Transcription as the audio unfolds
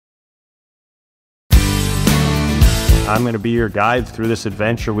I'm going to be your guide through this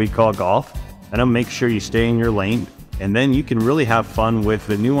adventure we call golf, and I'll make sure you stay in your lane, and then you can really have fun with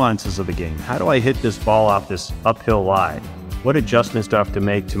the nuances of the game. How do I hit this ball off this uphill lie? What adjustments do I have to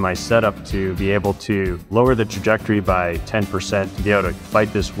make to my setup to be able to lower the trajectory by 10% to be able to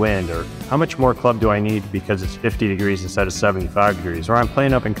fight this wind? Or how much more club do I need because it's 50 degrees instead of 75 degrees? Or I'm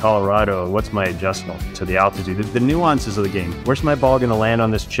playing up in Colorado, and what's my adjustment to the altitude? The nuances of the game. Where's my ball going to land on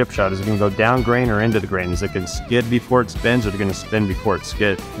this chip shot? Is it going to go down grain or into the grain? Is it going to skid before it spins, or is it going to spin before it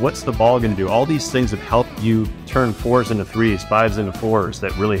skids? What's the ball going to do? All these things that help you turn 4s into 3s, 5s into 4s,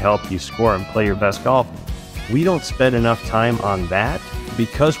 that really help you score and play your best golf. We don't spend enough time on that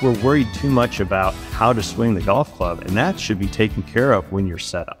because we're worried too much about how to swing the golf club, and that should be taken care of when you're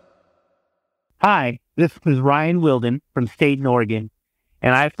set up. Hi, this is Ryan Wilden from Staten, Oregon,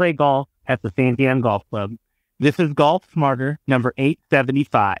 and I play golf at the San Diego Golf Club. This is Golf Smarter number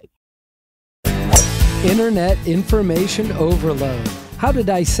 875. Internet information overload. How to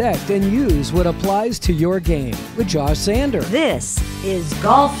dissect and use what applies to your game with Josh Zander. This is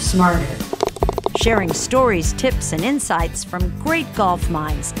Golf Smarter, sharing stories, tips, and insights from great golf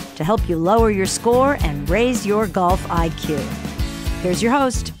minds to help you lower your score and raise your golf IQ. Here's your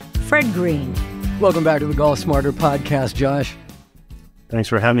host, Fred Green. Welcome back to the Golf Smarter podcast, Josh. Thanks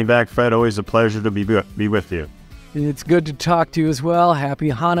for having me back, Fred. Always a pleasure to be with you. It's good to talk to you as well. Happy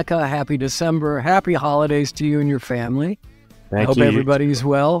Hanukkah, happy December, happy holidays to you and your family. I hope everybody's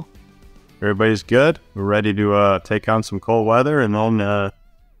well. Everybody's good. We're ready to take on some cold weather and then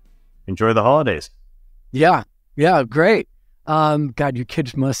enjoy the holidays. Yeah, great. God, your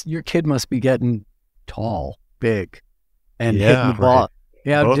kid must be getting tall, big, and hitting the ball. Right.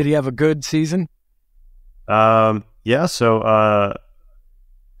 Yeah, both. Did he have a good season? So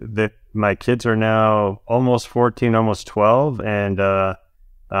my kids are now almost 14, almost 12, and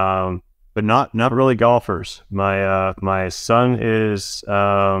but not really golfers. My son is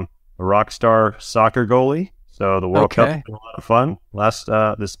a rock star soccer goalie. So the World Cup has been a lot of fun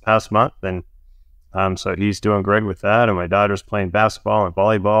this past month, and so he's doing great with that. And my daughter's playing basketball and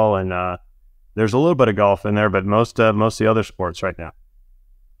volleyball, and there's a little bit of golf in there, but most of the other sports right now.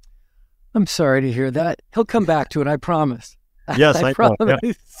 I'm sorry to hear that. He'll come back to it, I promise. Yes, I promise.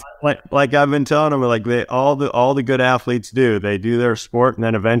 Yeah. Like I've been telling him, like all the good athletes do. They do their sport, and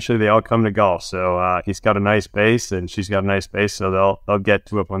then eventually they all come to golf. So he's got a nice base, and she's got a nice base, so they'll get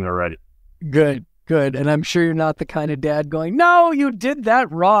to it when they're ready. Good. And I'm sure you're not the kind of dad going, no, you did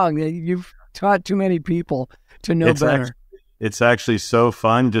that wrong. You've taught too many people to know better. It's actually so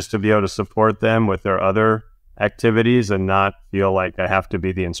fun just to be able to support them with their other activities and not feel like I have to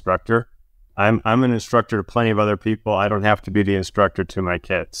be the instructor. I'm an instructor to plenty of other people. I don't have to be the instructor to my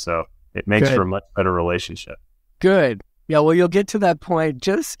kids. So it makes for a much better relationship. Good. Yeah, well, you'll get to that point.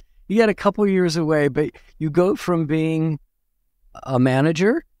 You get a couple years away, but you go from being a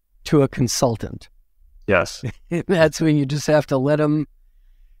manager to a consultant. Yes. That's when you just have to let them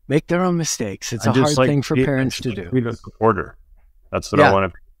make their own mistakes. It's a hard thing for parents to do. Be the supporter. That's what I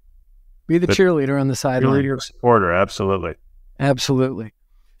want to be. The cheerleader on the sideline. Cheerleader, supporter, absolutely. Absolutely.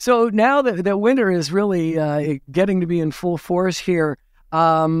 So now that winter is really getting to be in full force here,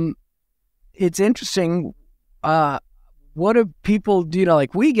 it's interesting. What do people do?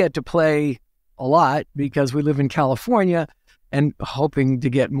 Like we get to play a lot because we live in California, and hoping to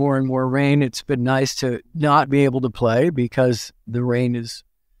get more and more rain. It's been nice to not be able to play because the rain is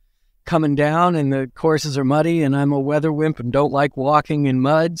coming down and the courses are muddy, and I'm a weather wimp and don't like walking in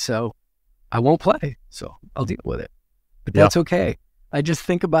mud, so I won't play. So I'll deal with it. But that's okay. I just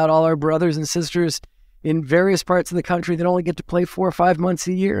think about all our brothers and sisters in various parts of the country that only get to play 4 or 5 months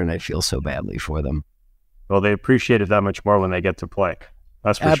a year, and I feel so badly for them. Well, they appreciate it that much more when they get to play.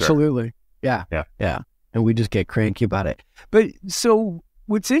 That's for sure. Absolutely. Yeah. And we just get cranky about it. But so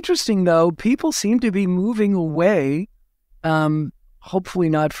what's interesting, though, people seem to be moving away, hopefully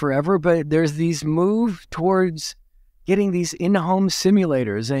not forever, but there's these move towards getting these in-home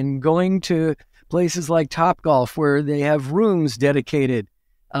simulators and going to places like Topgolf where they have rooms dedicated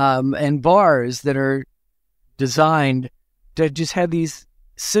and bars that are designed to just have these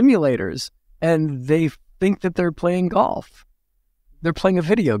simulators, and they think that they're playing golf. They're playing a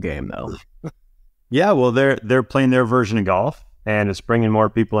video game, though. Yeah, well, they're playing their version of golf, and it's bringing more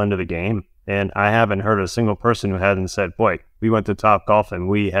people into the game. And I haven't heard a single person who hasn't said, boy, we went to Topgolf and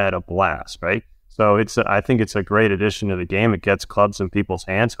we had a blast, right? So I think it's a great addition to the game. It gets clubs in people's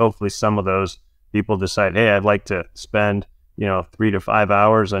hands. Hopefully some of those people decide, hey, I'd like to spend 3 to 5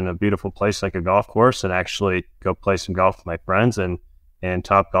 hours in a beautiful place like a golf course and actually go play some golf with my friends. And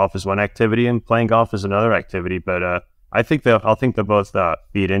Topgolf is one activity and playing golf is another activity. But I think they'll both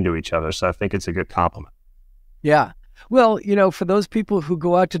feed into each other. So I think it's a good compliment. Yeah. Well, for those people who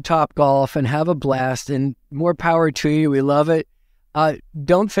go out to Top Golf and have a blast, and more power to you, we love it.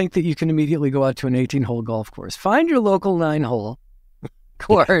 Don't think that you can immediately go out to an 18-hole golf course. Find your local 9-hole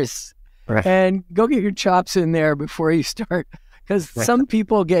course Right. and go get your chops in there before you start. Because some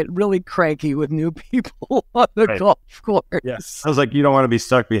people get really cranky with new people on the golf course. Yes. Sounds like you don't want to be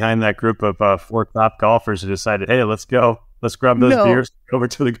stuck behind that group of 4 top golfers who decided, hey, let's go. Let's grab those beers over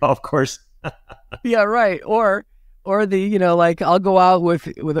to the golf course. Yeah, right. Or the, I'll go out with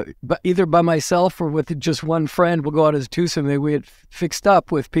either by myself or with just one friend. We'll go out as a twosome. We had fixed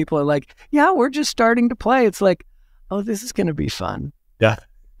up with people are like, yeah, we're just starting to play. It's like, oh, this is going to be fun. Yeah.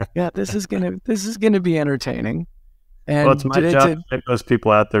 Yeah, this is going to be entertaining. And well, it's my job to get those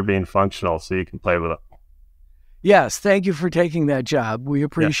people out there being functional so you can play with them. Yes, thank you for taking that job. We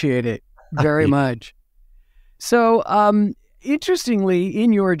appreciate it very much. So, interestingly,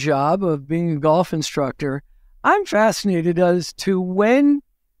 in your job of being a golf instructor, I'm fascinated as to when,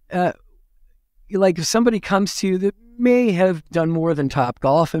 if somebody comes to you that may have done more than Top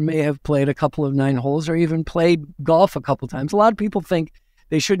Golf and may have played a couple of 9 holes or even played golf a couple times. A lot of people think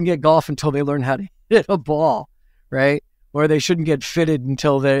they shouldn't get golf until they learn how to hit a ball, right? Or they shouldn't get fitted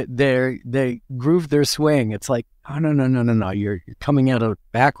until they groove their swing. It's like, oh, no. You're coming out of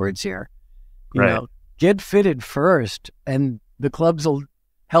backwards here. You know, get fitted first, and the clubs will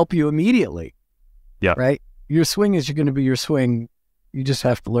help you immediately. Yeah. Right? Your swing is going to be your swing. You just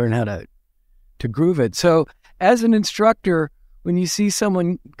have to learn how to groove it. So as an instructor, when you see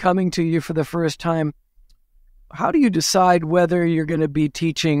someone coming to you for the first time, how do you decide whether you're going to be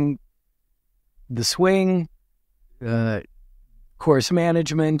teaching the swing, course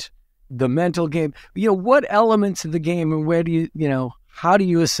management, the mental game? What elements of the game, and where do how do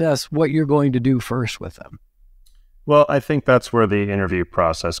you assess what you're going to do first with them? Well, I think that's where the interview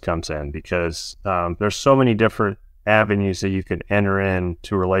process comes in, because there's so many different avenues that you can enter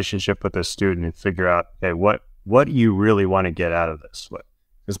into a relationship with a student and figure out, okay, what do you really want to get out of this?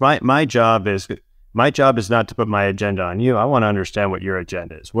 Because my job is not to put my agenda on you. I want to understand what your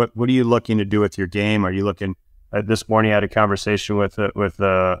agenda is. What are you looking to do with your game? Are you looking? This morning I had a conversation with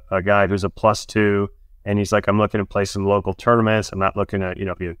a guy who's a +2, and he's like, I'm looking to play some local tournaments. I'm not looking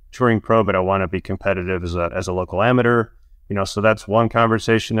to be a touring pro, but I want to be competitive as a local amateur. So that's one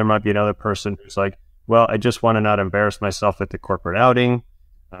conversation. There might be another person who's like, well, I just want to not embarrass myself at the corporate outing.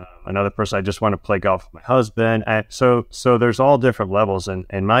 Another person, I just want to play golf with my husband. So there's all different levels,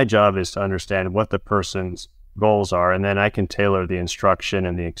 and my job is to understand what the person's goals are, and then I can tailor the instruction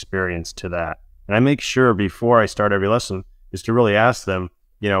and the experience to that. And I make sure before I start every lesson is to really ask them,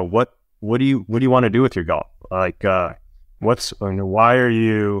 what do you want to do with your golf? Like, why are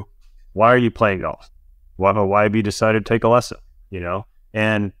you playing golf? Why have you decided to take a lesson?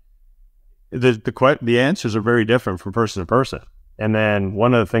 And the answers are very different from person to person. And then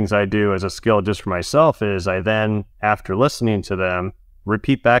one of the things I do as a skill just for myself is I then, after listening to them,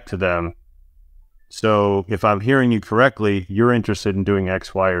 repeat back to them. So if I'm hearing you correctly, you're interested in doing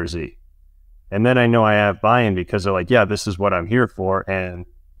X, Y, or Z. And then I know I have buy-in, because they're like, yeah, this is what I'm here for. And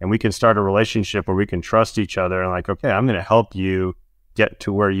we can start a relationship where we can trust each other and like, okay, I'm going to help you get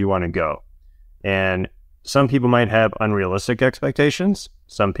to where you want to go. And some people might have unrealistic expectations.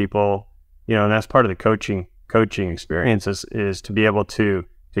 Some people, and that's part of the coaching experience is to be able to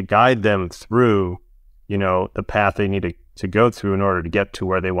guide them through, the path they need to go through in order to get to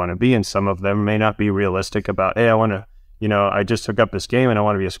where they want to be. And some of them may not be realistic about, hey, I want to, I just took up this game and I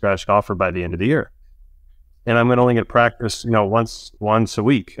want to be a scratch golfer by the end of the year. And I'm only going to practice, once a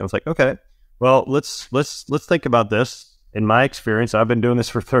week. I was like, okay, well, let's think about this. In my experience, I've been doing this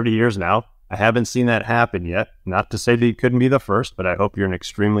for 30 years now. I haven't seen that happen yet. Not to say that you couldn't be the first, but I hope you're an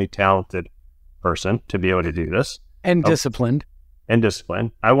extremely talented person to be able to do this. And disciplined.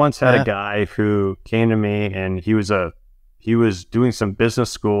 I once had a guy who came to me, and he was doing some business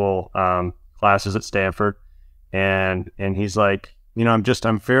school classes at Stanford, and he's like,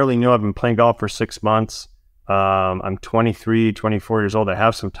 I'm fairly new. I've been playing golf for 6 months. I'm 23, 24 years old. I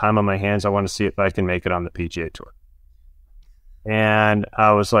have some time on my hands. I want to see if I can make it on the PGA Tour. And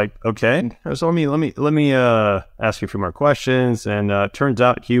I was like, okay. So let me ask you a few more questions. And turns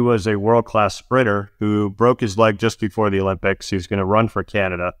out he was a world-class sprinter who broke his leg just before the Olympics. He was going to run for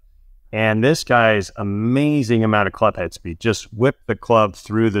Canada. And this guy's amazing amount of club head speed just whipped the club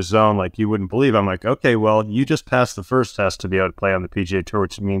through the zone like you wouldn't believe. I'm like, okay, well, you just passed the first test to be able to play on the PGA Tour,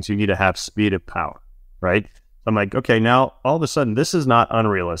 which means you need to have speed and power, right? I'm like, okay, now all of a sudden this is not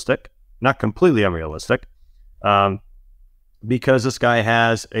unrealistic, not completely unrealistic. Because this guy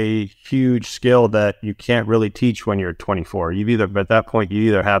has a huge skill that you can't really teach when you're 24. At that point, you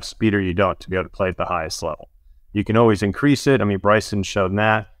either have speed or you don't to be able to play at the highest level. You can always increase it. I mean, Bryson showed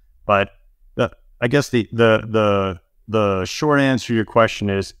that, but I guess the short answer to your question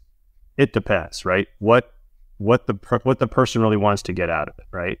is it depends, right? What the person really wants to get out of it,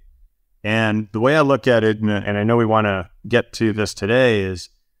 right? And the way I look at it, and I know we want to get to this today, is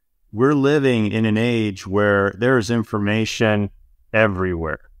we're living in an age where there is information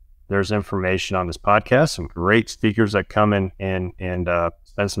everywhere. There's information on this podcast, some great speakers that come in and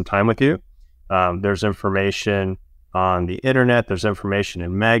spend some time with you. There's information on the internet. There's information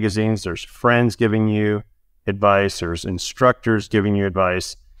in magazines. There's friends giving you advice. There's instructors giving you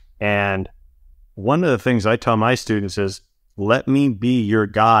advice. And one of the things I tell my students is, let me be your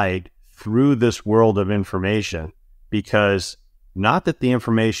guide through this world of information, because not that the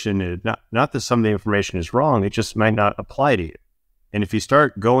information is not that some of the information is wrong, it just might not apply to you. And if you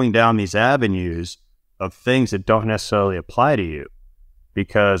start going down these avenues of things that don't necessarily apply to you,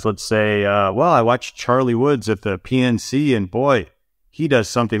 because let's say, well, I watched Charlie Woods at the PNC and boy, he does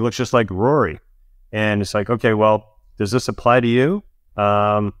something, looks just like Rory. And it's like, okay, well, does this apply to you?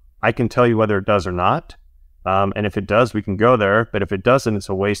 I can tell you whether it does or not. And if it does, we can go there. But if it doesn't, it's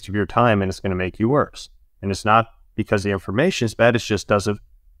a waste of your time and it's going to make you worse. And it's not because the information is bad, it just doesn't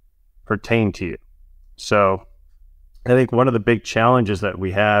pertain to you. So I think one of the big challenges that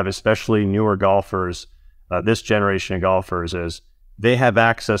we have, especially newer golfers, this generation of golfers, is they have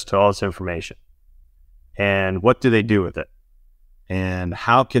access to all this information. And what do they do with it? And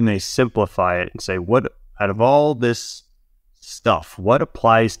how can they simplify it and say, what out of all this stuff, what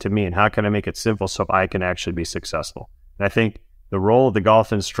applies to me and how can I make it simple so I can actually be successful? And I think the role of the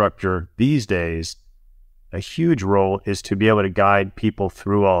golf instructor these days, a huge role, is to be able to guide people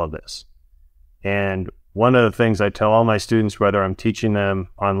through all of this. And one of the things I tell all my students, whether I'm teaching them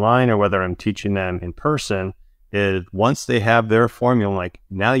online or whether I'm teaching them in person, is once they have their formula, like,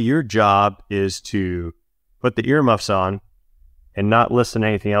 now your job is to put the earmuffs on and not listen to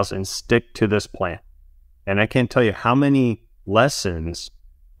anything else and stick to this plan. And I can't tell you how many lessons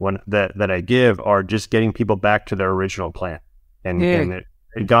that I give are just getting people back to their original plan. And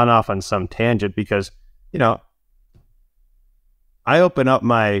they've gone off on some tangent because, you know, I open up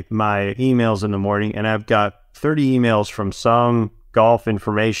my emails in the morning and I've got 30 emails from some golf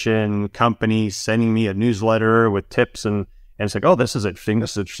information company sending me a newsletter with tips and it's like, oh, this is interesting.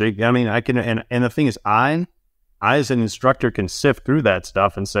 This is interesting. I mean, I can, and the thing is, I as an instructor can sift through that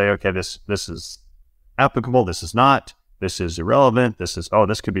stuff and say, okay, this is applicable. This is not. This is irrelevant. This is, oh,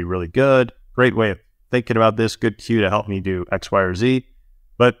 this could be really good. Great way of thinking about this. Good cue to help me do X, Y, or Z.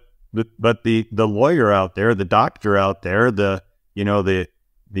 But the lawyer out there, the doctor out there, the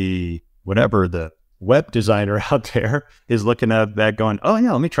web designer out there is looking at that going, oh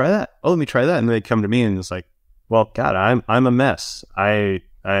yeah, let me try that. Oh, let me try that. And they come to me and it's like, well, God, I'm a mess. I'm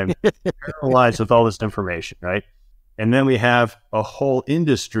paralyzed with all this information, right? And then we have a whole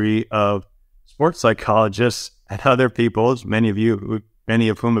industry of sports psychologists and other people, many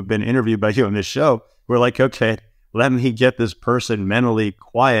of whom have been interviewed by you on this show. We're like, okay, let me get this person mentally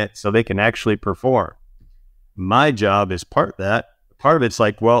quiet so they can actually perform. My job is part of that. Part of it's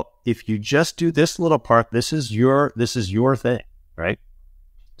like, well, if you just do this little part, this is your thing, right?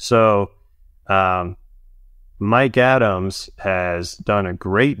 So, Mike Adams has done a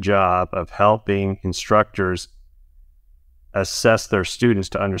great job of helping instructors assess their students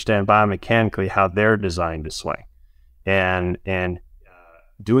to understand biomechanically how they're designed to swing. And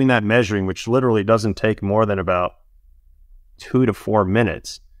doing that measuring, which literally doesn't take more than about 2 to 4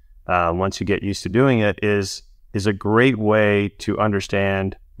 minutes, once you get used to doing it, is a great way to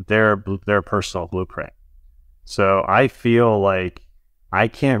understand their personal blueprint. So I feel like I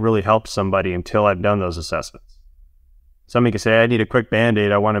can't really help somebody until I've done those assessments. Somebody can say, I need a quick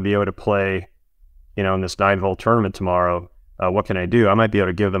Band-Aid. I want to be able to play, in this 9-hole tournament tomorrow. What can I do? I might be able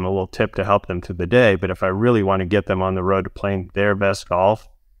to give them a little tip to help them through the day. But if I really want to get them on the road to playing their best golf,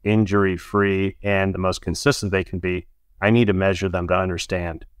 injury-free, and the most consistent they can be, I need to measure them to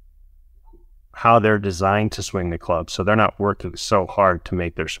understand how they're designed to swing the club, so they're not working so hard to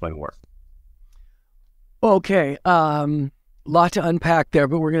make their swing work. Okay, lot to unpack there,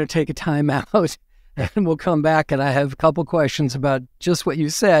 but we're going to take a time out and we'll come back, and I have a couple questions about just what you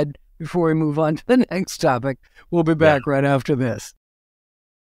said before we move on to the next topic. We'll be back right after this.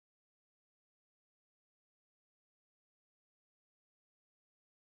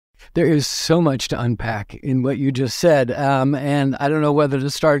 There is so much to unpack in what you just said, and I don't know whether to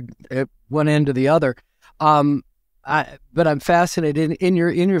start at one end or the other. But I'm fascinated in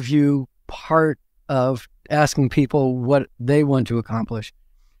your interview part of asking people what they want to accomplish.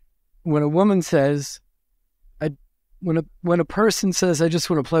 When a woman says, when a person says, I just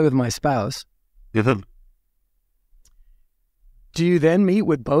want to play with my spouse, do you then meet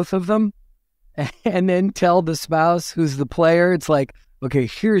with both of them and then tell the spouse who's the player? It's like, okay,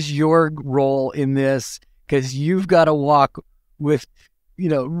 here's your role in this, because you've got to walk with,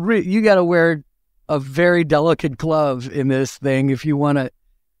 you got to wear a very delicate glove in this thing if you want to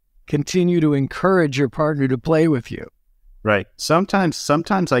continue to encourage your partner to play with you. Right.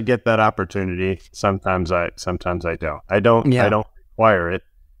 Sometimes I get that opportunity. Sometimes I don't. I don't require it.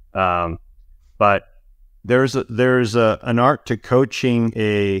 But there's an art to coaching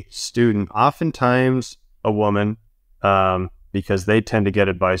a student, oftentimes a woman, because they tend to get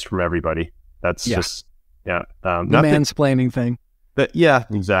advice from everybody. That's just the mansplaining thing. But yeah,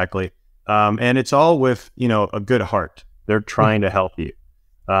 exactly. And it's all with, a good heart. They're trying to help you.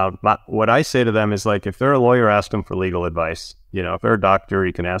 What I say to them is, like, if they're a lawyer, ask them for legal advice. If they're a doctor,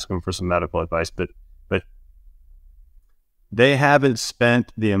 you can ask them for some medical advice, but they haven't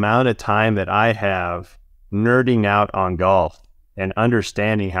spent the amount of time that I have nerding out on golf and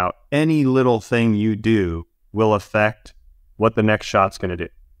understanding how any little thing you do will affect what the next shot's going to do.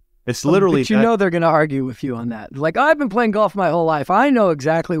 It's literally... But they're going to argue with you on that. Like, I've been playing golf my whole life. I know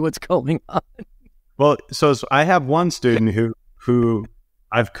exactly what's going on. Well, so I have one student who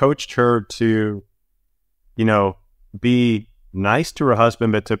I've coached her to, be nice to her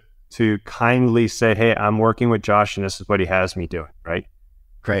husband, but to kindly say, hey, I'm working with Josh and this is what he has me doing, right?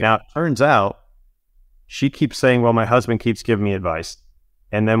 Great. Now, it turns out she keeps saying, well, my husband keeps giving me advice.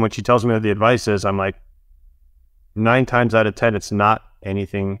 And then when she tells me what the advice is, I'm like, 9 times out of 10, it's not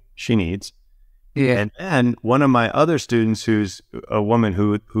anything she needs. Yeah. And then one of my other students, who's a woman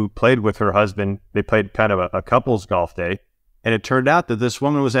who played with her husband, they played kind of a couples golf day. And it turned out that this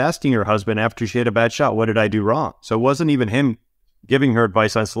woman was asking her husband after she hit a bad shot, what did I do wrong? So it wasn't even him giving her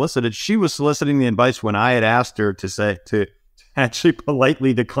advice unsolicited. She was soliciting the advice when I had asked her to actually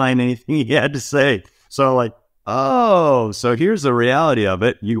politely decline anything he had to say. So like, oh, so here's the reality of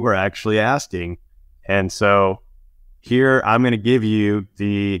it. You were actually asking. And so here I'm going to give you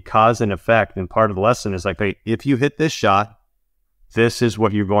the cause and effect. And part of the lesson is like, hey, if you hit this shot, this is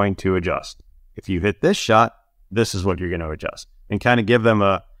what you're going to adjust. If you hit this shot, this is what you're going to adjust, and kind of give them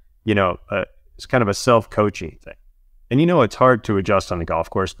it's kind of a self-coaching thing. And it's hard to adjust on the golf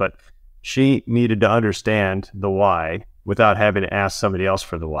course, but she needed to understand the why without having to ask somebody else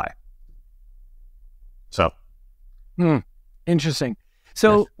for the why. So. Interesting.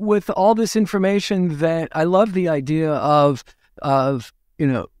 So with all this information, that I love the idea of obviously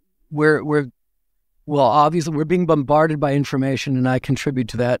we're being bombarded by information, and I contribute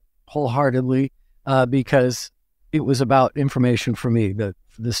to that wholeheartedly because it was about information for me, the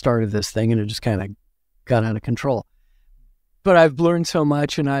start of this thing, and it just kind of got out of control. But I've learned so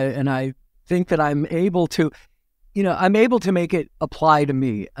much, and I think that I'm able to make it apply to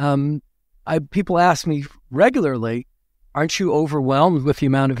me. People ask me regularly, aren't you overwhelmed with the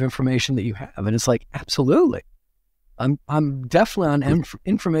amount of information that you have? And it's like, absolutely. I'm definitely on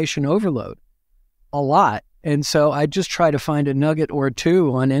information overload a lot. And so I just try to find a nugget or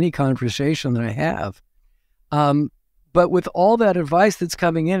two on any conversation that I have. But with all that advice that's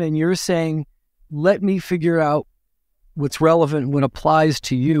coming in, and you're saying, let me figure out what's relevant, what applies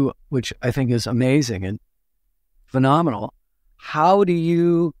to you, which I think is amazing and phenomenal. How do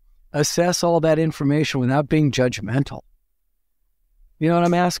you assess all that information without being judgmental? You know what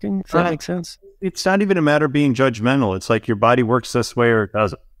I'm asking? Does that make sense? It's not even a matter of being judgmental. It's like your body works this way or it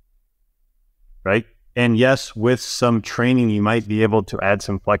doesn't. Right? And yes, with some training, you might be able to add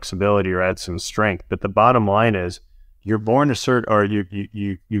some flexibility or add some strength. But the bottom line is, you're born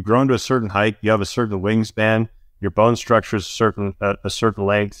you've grown to a certain height. You have a certain wingspan. Your bone structure is a certain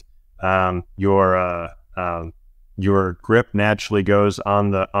length. Your grip naturally goes on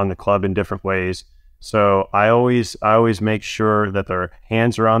the club in different ways. So I always make sure that their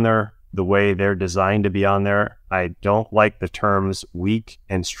hands are on there the way they're designed to be on there. I don't like the terms weak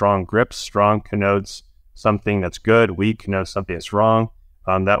and strong grips. Strong connotes something that's good. Weak connotes something that's wrong.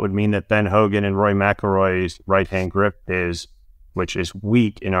 That would mean that Ben Hogan and Roy McIlroy's right-hand grip which is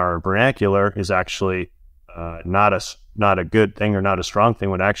weak in our vernacular, is actually not a good thing or not a strong thing,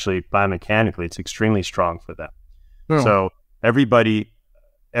 when actually biomechanically it's extremely strong for them. So everybody's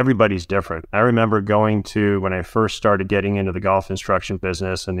different. I remember going to, when I first started getting into the golf instruction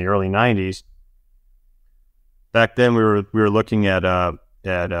business in the early 90s, back then we were looking at I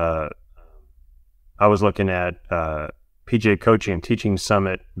was looking at PGA Coaching and Teaching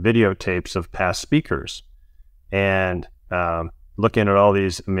Summit videotapes of past speakers, and looking at all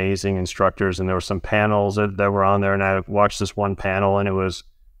these amazing instructors, and there were some panels that were on there, and I watched this one panel, and it was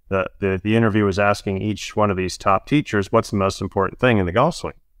the interview was asking each one of these top teachers, what's the most important thing in the golf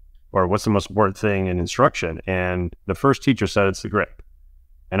swing? or what's the most important thing in instruction? And the first teacher said it's the grip.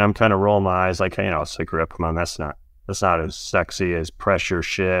 And I'm kind of rolling my eyes like, it's the grip. Come on, that's not as sexy as pressure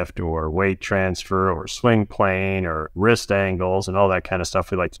shift or weight transfer or swing plane or wrist angles and all that kind of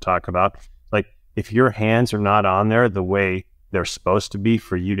stuff we like to talk about. Like, if your hands are not on there the way they're supposed to be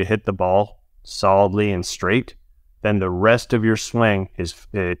for you to hit the ball solidly and straight, then the rest of your swing is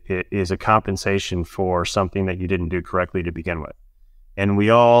a compensation for something that you didn't do correctly to begin with. And we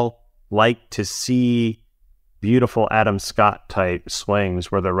all like to see beautiful Adam Scott type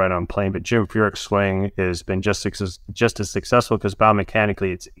swings where they're right on plane, but Jim Furyk's swing has been just as successful because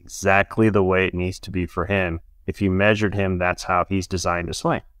biomechanically it's exactly the way it needs to be for him. If you measured him, that's how he's designed to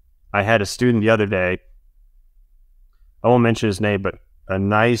swing. I had a student the other day, I won't mention his name, but a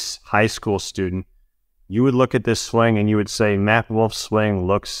nice high school student. You would look at this swing and you would say, Matt Wolf's swing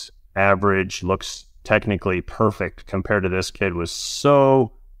looks average, looks technically perfect compared to this kid. Was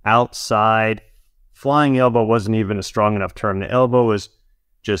so outside. Flying elbow wasn't even a strong enough term. The elbow was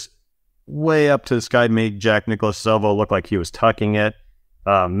just way up to the sky, made Jack Nicklaus' elbow look like he was tucking it.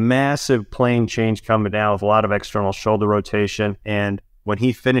 Massive plane change coming down with a lot of external shoulder rotation. And when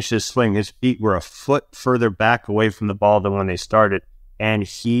he finished his swing, his feet were a foot further back away from the ball than when they started. And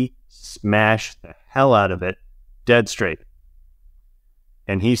he smashed the hell out of it, dead straight.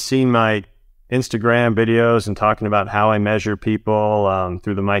 And he's seen my Instagram videos and talking about how I measure people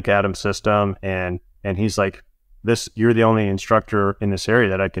through the Mike Adams system. And he's like, you're the only instructor in this area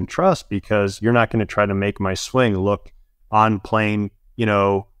that I can trust because you're not going to try to make my swing look on plane,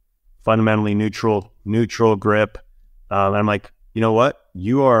 fundamentally neutral grip. And I'm like, you know what?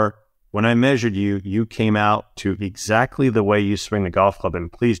 When I measured you, you came out to exactly the way you swing the golf club, and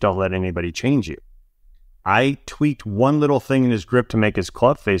please don't let anybody change you. I tweaked one little thing in his grip to make his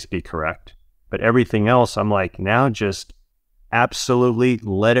club face be correct, but everything else, I'm like, now just absolutely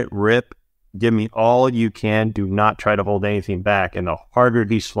let it rip. Give me all you can. Do not try to hold anything back. And the harder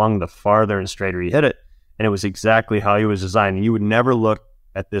he swung, the farther and straighter he hit it. And it was exactly how he was designed. You would never look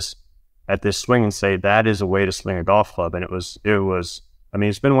at this swing and say, that is a way to swing a golf club. And it was,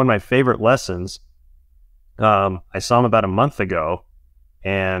 it's been one of my favorite lessons. I saw him about a month ago,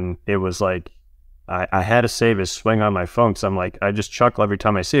 and it was like, I had to save his swing on my phone because I'm like, I just chuckle every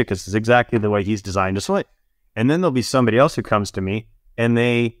time I see it because it's exactly the way he's designed to swing. And then there'll be somebody else who comes to me and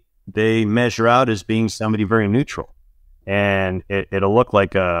they measure out as being somebody very neutral, and it'll look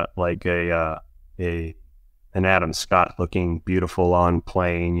like an Adam Scott looking beautiful on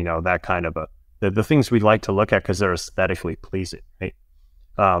plane, that kind of the things we like to look at because they're aesthetically pleasing. Right?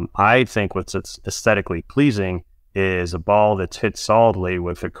 I think what's aesthetically pleasing is a ball that's hit solidly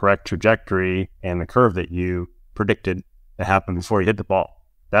with the correct trajectory and the curve that you predicted to happen before you hit the ball.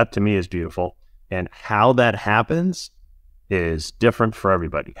 That to me is beautiful. And how that happens is different for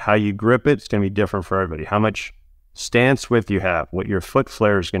everybody. How you grip it's going to be different for everybody. How much stance width you have, what your foot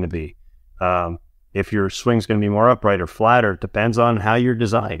flare is going to be. If your swing's going to be more upright or flatter, it depends on how you're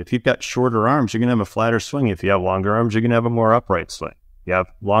designed. If you've got shorter arms, you're going to have a flatter swing. If you have longer arms, you're going to have a more upright swing. You have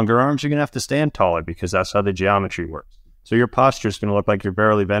longer arms, you're going to have to stand taller because that's how the geometry works. So your posture is going to look like you're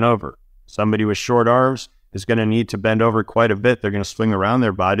barely bent over. Somebody with short arms is going to need to bend over quite a bit. They're going to swing around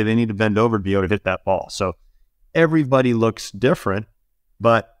their body. They need to bend over to be able to hit that ball. So everybody looks different,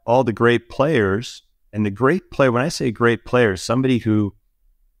 but all the great players, and the great player, when I say great players, somebody who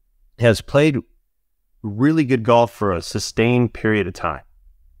has played really good golf for a sustained period of time.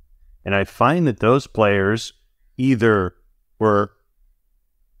 And I find that those players either were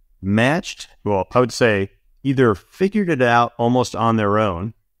matched, well, I would say either figured it out almost on their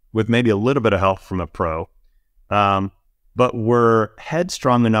own with maybe a little bit of help from a pro, but were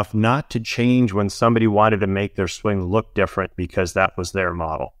headstrong enough not to change when somebody wanted to make their swing look different because that was their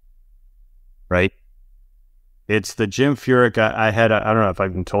model, right? It's the Jim Furyk. I don't know if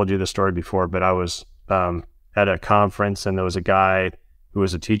I've even told you the story before, but I was at a conference and there was a guy who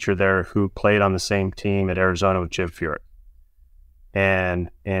was a teacher there who played on the same team at Arizona with Jim Furyk. And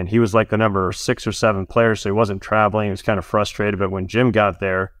he was like the number 6 or 7 player, so he wasn't traveling. He was kind of frustrated. But when Jim got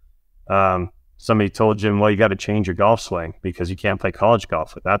there, somebody told Jim, well, you got to change your golf swing because you can't play college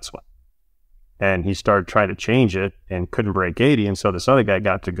golf with that swing. And he started trying to change it and couldn't break 80. And so this other guy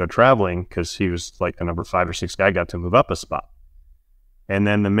got to go traveling because he was like the number 5 or 6 guy, got to move up a spot. And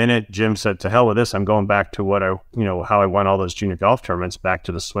then the minute Jim said, to hell with this, I'm going back to how I won all those junior golf tournaments, back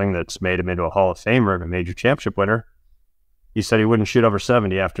to the swing that's made him into a Hall of Famer and a major championship winner. He said he wouldn't shoot over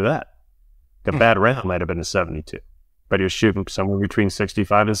 70 after that. The bad round might have been a 72, but he was shooting somewhere between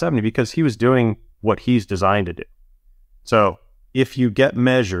 65 and 70 because he was doing what he's designed to do. So if you get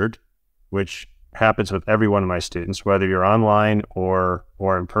measured, which happens with every one of my students, whether you're online or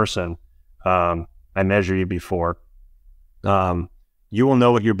in person. I measure you before. You will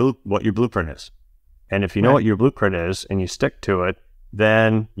know what your blueprint is. And if you know what your blueprint is and you stick to it,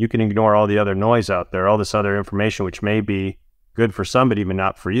 then you can ignore all the other noise out there, all this other information, which may be good for somebody, but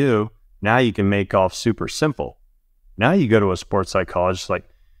not for you. Now you can make golf super simple. Now you go to a sports psychologist, like,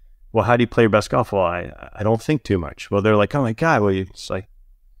 well, how do you play your best golf? Well, I don't think too much. Well, they're like, oh my God, well, it's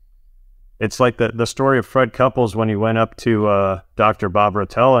like the story of Fred Couples when he went up to Dr. Bob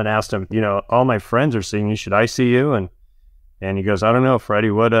Rotella and asked him, all my friends are seeing you. Should I see you? And he goes, I don't know,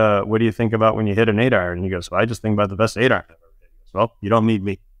 Freddie, what do you think about when you hit an 8-iron? And he goes, well, I just think about the best 8-iron I've ever hit. He goes, well, you don't need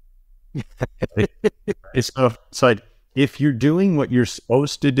me. So it's like, if you're doing what you're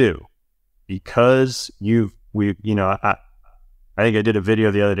supposed to do, because I think I did a video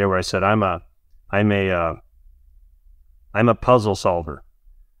the other day where I said, I'm a puzzle solver.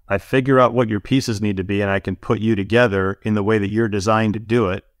 I figure out what your pieces need to be, and I can put you together in the way that you're designed to do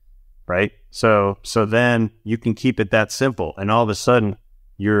it. Right. So then you can keep it that simple, and all of a sudden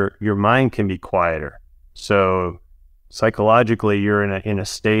your mind can be quieter. So psychologically, you're in a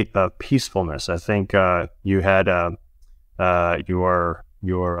state of peacefulness. I think you had your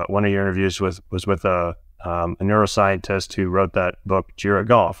one of your interviews was with a neuroscientist who wrote that book, Jira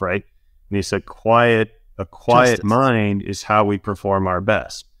Golf, right? And he said, a quiet mind is how we perform our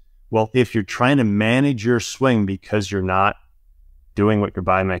best. Well, if you're trying to manage your swing because you're not doing what you're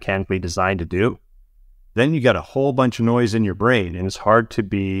biomechanically designed to do, then you got a whole bunch of noise in your brain, and it's hard to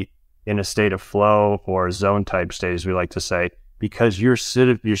be in a state of flow or zone type state, as we like to say, because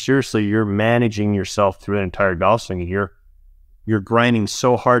you're managing yourself through an entire golf swing, and you're grinding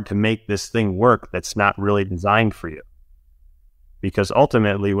so hard to make this thing work that's not really designed for you. Because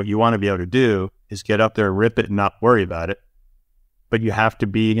ultimately what you want to be able to do is get up there and rip it and not worry about it. But you have to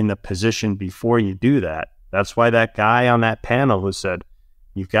be in the position before you do that. That's why that guy on that panel who said,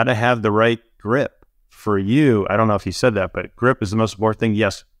 you've got to have the right grip for you. I don't know if he said that, but grip is the most important thing.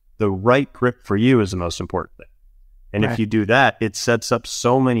 Yes, the right grip for you is the most important thing. And if you do that, it sets up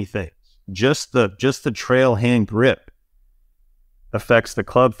so many things. Just the trail hand grip affects the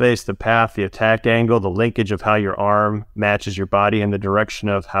club face, the path, the attack angle, the linkage of how your arm matches your body, and the direction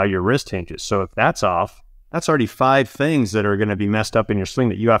of how your wrist hinges. So if that's off, that's already 5 things that are going to be messed up in your swing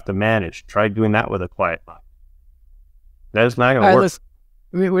that you have to manage. Try doing that with a quiet mind. That is not going to work. Listen,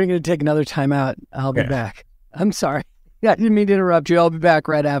 we're going to take another time out. I'll be back. I'm sorry. I didn't mean to interrupt you. I'll be back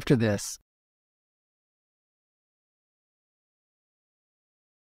right after this.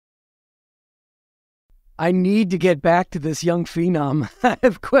 I need to get back to this young phenom. I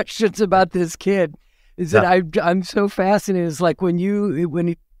have questions about this kid. I'm so fascinated. It's like when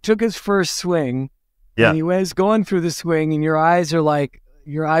he took his first swing, and he was going through the swing, and your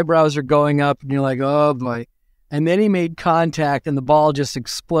eyebrows are going up, and you're like, oh boy. And then he made contact, and the ball just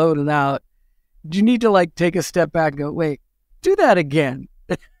exploded out. Do you need to take a step back and go, wait, do that again?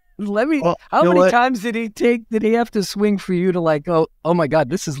 How many times did he have to swing for you to oh my God,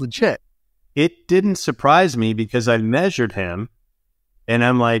 this is legit? It didn't surprise me because I measured him, and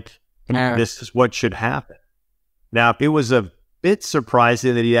I'm like, this is what should happen. Now, it was a bit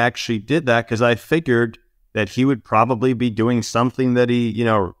surprising that he actually did that, because I figured that he would probably be doing something that he,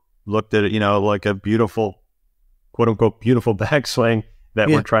 looked at, like a beautiful, quote unquote, beautiful backswing that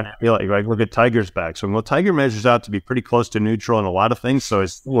we're trying to feel like look at Tiger's backswing. Well, Tiger measures out to be pretty close to neutral in a lot of things, so it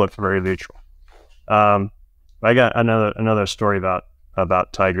still looks very neutral. I got another story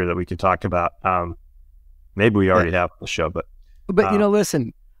about Tiger that we could talk about. Maybe we already have on the show, but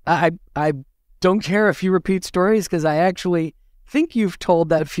listen, I don't care if you repeat stories, because I actually think you've told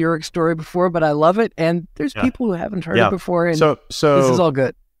that Furyk story before, but I love it, and there's people who haven't heard it before, and so this is all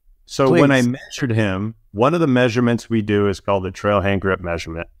good. So Please. When I measured him, one of the measurements we do is called the trail hand grip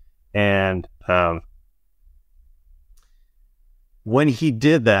measurement, and when he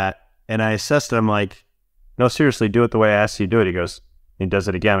did that, and I assessed it, I'm like, no, seriously, do it the way I asked you to do it. He goes, he does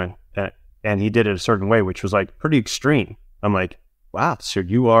it again, and he did it a certain way, which was pretty extreme. I'm like, wow, so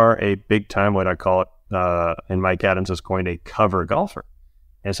you are a big time, what I call it, and Mike Adams is coined, a cover golfer.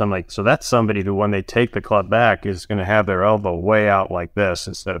 And so I'm like, so that's somebody who, when they take the club back, is going to have their elbow way out like this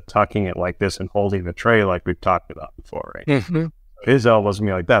instead of tucking it like this and holding the tray like we've talked about before, right? Mm-hmm. His elbow's going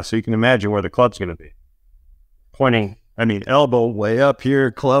to be like that. So you can imagine where the club's going to be. Pointing, elbow way up here,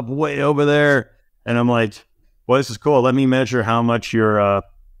 club way over there. And I'm like, well, this is cool. Let me measure how much your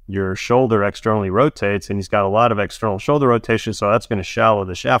shoulder externally rotates. And he's got a lot of external shoulder rotation, so that's going to shallow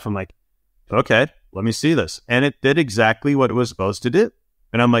the shaft. I'm like, okay, let me see this. And it did exactly what it was supposed to do.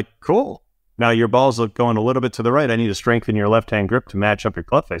 And I'm like, cool. Now your ball's going a little bit to the right. I need to strengthen your left-hand grip to match up your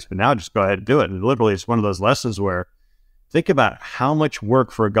club face. But now just go ahead and do it. And literally, it's one of those lessons where think about how much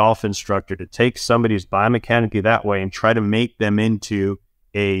work for a golf instructor to take somebody who's biomechanically that way and try to make them into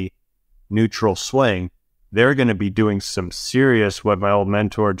a neutral swing. They're going to be doing some serious, what my old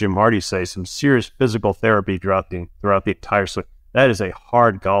mentor Jim Hardy says, some serious physical therapy throughout the entire swing. That is a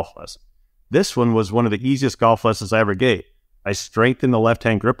hard golf lesson. This one was one of the easiest golf lessons I ever gave. I strengthened the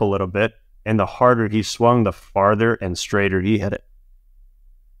left-hand grip a little bit, and the harder he swung, the farther and straighter he hit it.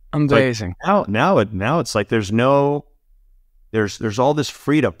 Amazing. Like now it's like there's all this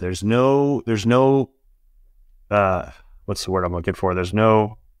freedom. There's no what's the word I'm looking for? There's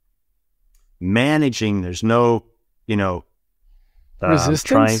no managing. There's no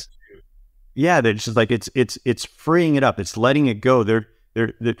resistance. They're just like it's freeing it up. It's letting it go.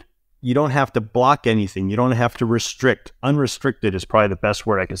 You don't have to block anything. You don't have to restrict. Unrestricted is probably the best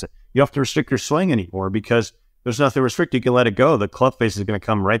word I can say. You don't have to restrict your swing anymore because there's nothing restricted. You can let it go. The club face is going to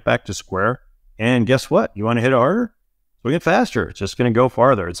come right back to square. And guess what? You want to hit it harder? Swing it faster. It's just going to go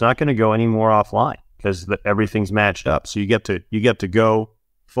farther. It's not going to go any more offline because everything's matched up. So you get to go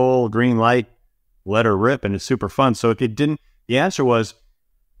full green light, let her rip, and it's super fun. So the answer was,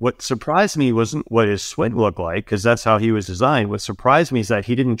 what surprised me wasn't what his swing looked like, because that's how he was designed. What surprised me is that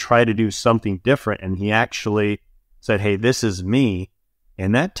he didn't try to do something different, and he actually said, hey, this is me.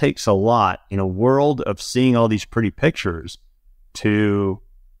 And that takes a lot in a world of seeing all these pretty pictures to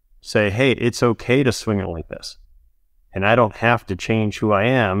say, hey, it's okay to swing it like this. And I don't have to change who I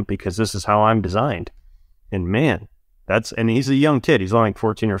am because this is how I'm designed. And man, and he's a young kid. He's only like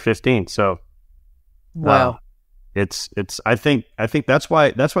 14 or 15. So, wow. I think that's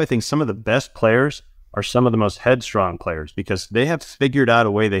why I think some of the best players are some of the most headstrong players because they have figured out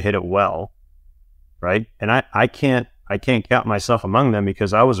a way they hit it well, right? And I can't count myself among them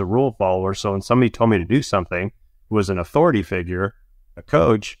because I was a rule follower. So when somebody told me to do something, who was an authority figure, a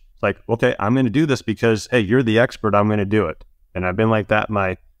coach, it's like, okay, I'm going to do this because hey, you're the expert. I'm going to do it, and I've been like that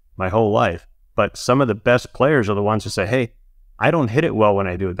my whole life. But some of the best players are the ones who say, hey, I don't hit it well when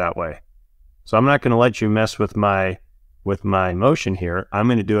I do it that way. So I'm not going to let you mess with my motion here. I'm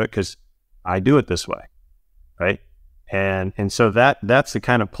going to do it because I do it this way, right? And so that's the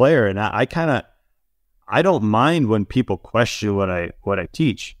kind of player. And I don't mind when people question what I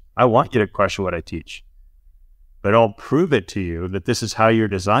teach. I want you to question what I teach, but I'll prove it to you that this is how you're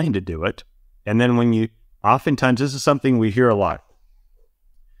designed to do it. And then oftentimes this is something we hear a lot.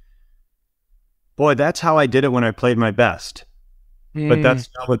 Boy, that's how I did it when I played my best. But that's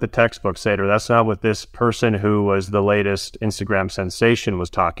not what the textbook said, or that's not what this person who was the latest Instagram sensation was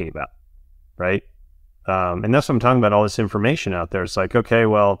talking about, right? And that's what I'm talking about, all this information out there. It's like, okay,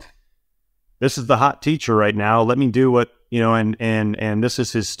 well, this is the hot teacher right now. Let me do what, and this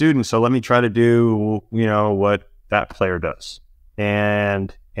is his student, so let me try to do, what that player does.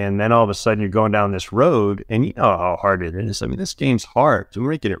 And then all of a sudden you're going down this road, and you know how hard it is. I mean, this game's hard. So we're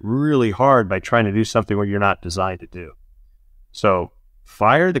making it really hard by trying to do something where you're not designed to do. So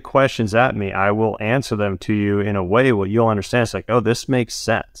fire the questions at me. I will answer them to you in a way where you'll understand. It's like, oh, this makes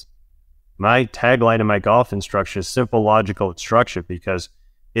sense. My tagline in my golf instruction is simple, logical instruction, because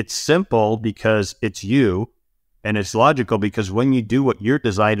it's simple because it's you, and it's logical because when you do what you're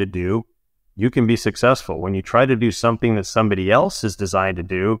designed to do, you can be successful. When you try to do something that somebody else is designed to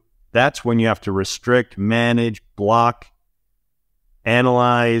do, that's when you have to restrict, manage, block,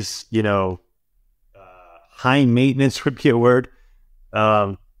 analyze, high maintenance would be a word.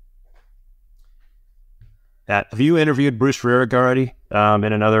 Have you interviewed Bruce Rarick already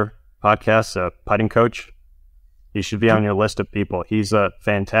in another podcast, a putting coach? He should be on your list of people. He's a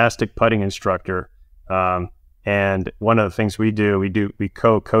fantastic putting instructor. And one of the things we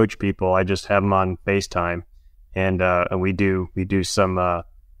co-coach people. I just have them on FaceTime, and we do some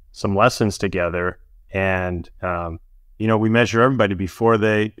lessons together. And we measure everybody before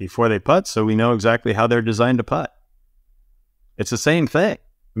they putt, so we know exactly how they're designed to putt. It's the same thing.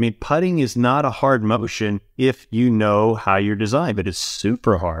 I mean, putting is not a hard motion if you know how you're designed, but it's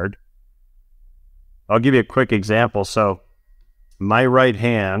super hard. I'll give you a quick example. So my right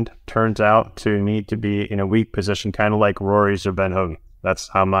hand turns out to need to be in a weak position, kind of like Rory's or Ben Hogan. That's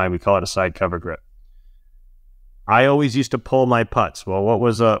how we call it a side cover grip. I always used to pull my putts. Well, what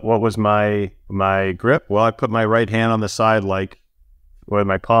was my grip? Well, I put my right hand on the side, like where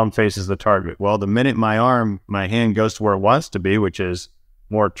my palm faces the target. Well, the minute my hand goes to where it wants to be, which is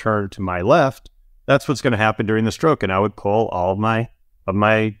more turned to my left, that's what's going to happen during the stroke. And I would pull all of my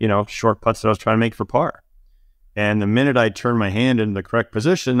short putts that I was trying to make for par. And the minute I turned my hand in the correct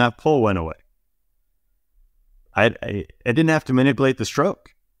position, that pull went away. I didn't have to manipulate the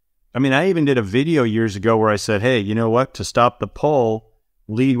stroke. I mean, I even did a video years ago where I said, hey, you know what? To stop the pull,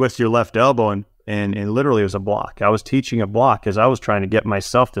 lead with your left elbow. And literally it was a block. I was teaching a block because I was trying to get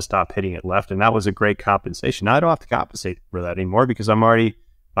myself to stop hitting it left. And that was a great compensation. Now I don't have to compensate for that anymore because I'm already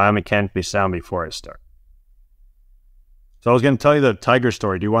biomechanically sound before I start. So I was going to tell you the Tiger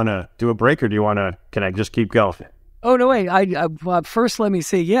story. Do you want to do a break or can I just keep going? Oh, no, wait. First, let me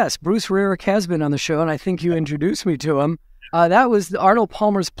say, yes, Bruce Rarick has been on the show, and I think you introduced me to him. That was Arnold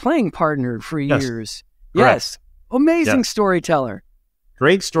Palmer's playing partner for years. Yes. Amazing storyteller.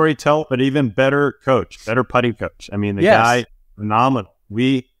 Great storyteller, but even better coach, better putting coach. I mean, the guy, phenomenal.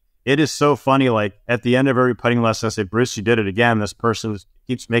 It is so funny. Like at the end of every putting lesson, I say, Bruce, you did it again. This person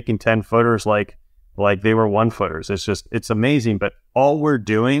keeps making 10 footers like they were 1 footers. It's amazing. But all we're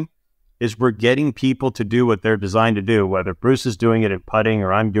doing is we're getting people to do what they're designed to do, whether Bruce is doing it in putting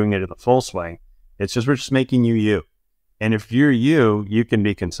or I'm doing it in the full swing. We're just making you. And if you're you can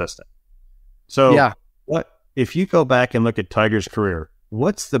be consistent. So if you go back and look at Tiger's career,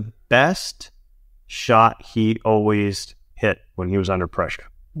 what's the best shot he always hit when he was under pressure?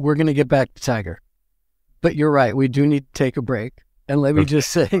 We're going to get back to Tiger. But you're right. We do need to take a break. And let me just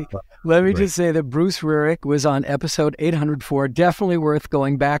say that Bruce Rarick was on episode 804, definitely worth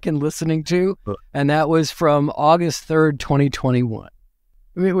going back and listening to. And that was from August 3rd, 2021.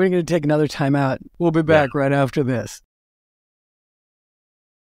 We're going to take another time out. We'll be back right after this.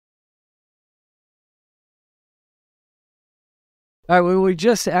 All right, well, we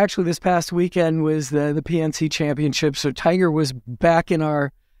just actually this past weekend was the PNC Championship, so Tiger was back in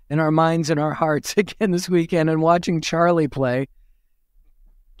our minds and our hearts again this weekend, and watching Charlie play.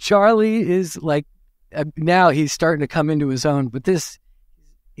 Charlie is like now he's starting to come into his own, but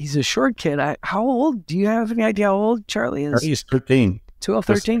he's a short kid. How old? Do you have any idea how old Charlie is? He's 13. 12,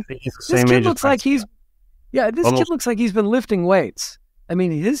 13? He's the same age looks like kid looks like he's been lifting weights. I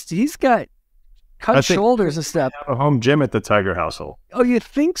mean, he's got cut shoulders and stuff. Have a home gym at the Tiger household. Oh, you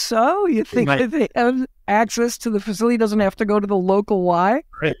think so? You think that they have access to the facility? Doesn't have to go to the local Y?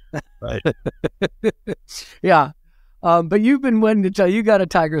 Right. Yeah. But you've been wanting to tell, you got a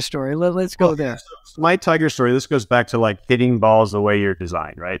Tiger story. Let's go there. So my Tiger story, this goes back to like hitting balls the way you're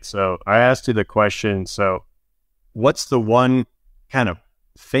designed, right? So I asked you the question, so what's the one kind of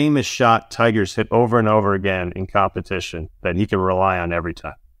famous shot Tiger's hit over and over again in competition that he can rely on every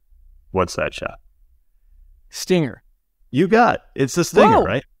time? What's that shot? Stinger. You got it. It's the stinger, Whoa.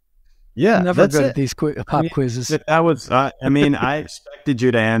 right? Yeah. I'm never good at these pop quizzes. That was, I expected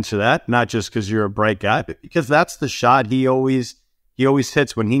you to answer that, not just because you're a bright guy, but because that's the shot he always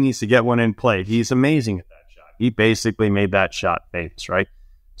hits when he needs to get one in play. He's amazing at that shot. He basically made that shot famous, right?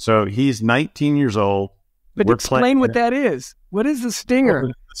 So he's 19 years old. But explain what that is. What is the stinger?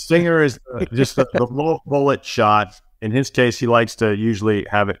 The stinger is just the low bullet shot. In his case, he likes to usually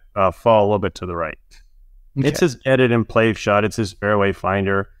have it fall a little bit to the right. Okay. It's his edit and play shot. It's his fairway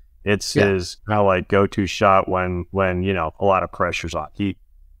finder. It's his kind of like go-to shot when a lot of pressure's on.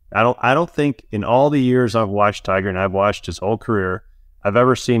 I don't think in all the years I've watched Tiger, and I've watched his whole career, I've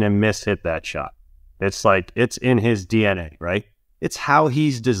ever seen him hit that shot. It's like it's in his DNA, right? It's how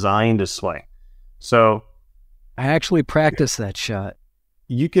he's designed to swing. So I actually practiced that shot.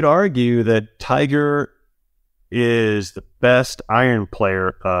 You could argue that Tiger is the best iron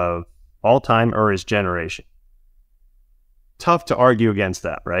player of all time or his generation. Tough to argue against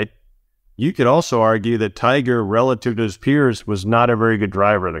that, right? You could also argue that Tiger, relative to his peers, was not a very good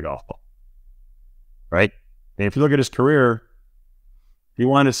driver of the golf ball, right? And if you look at his career, if you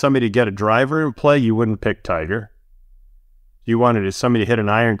wanted somebody to get a driver in play, you wouldn't pick Tiger. If you wanted somebody to hit an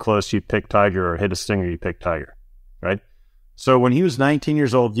iron close, you'd pick Tiger, or hit a stinger, you'd pick Tiger, right? So when he was 19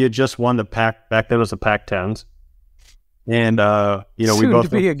 years old, he had just won the Pac, back then it was the Pac-10s. And, we both... Soon to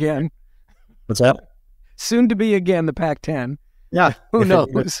be again. What's that? Soon to be again, the Pac-10. Yeah. Who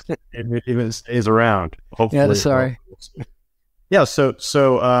knows? It stays around. Hopefully. Yeah, sorry. Yeah,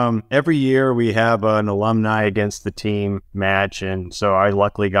 so every year we have an alumni against the team match, and so I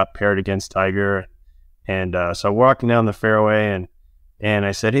luckily got paired against Tiger. And so I'm walking down the fairway, and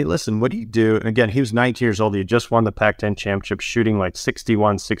I said, hey, listen, what do you do? And again, he was 19 years old. He had just won the Pac-10 championship, shooting like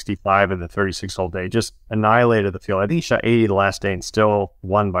 61, 65 in the 36-hole day. Just annihilated the field. I think he shot 80 the last day and still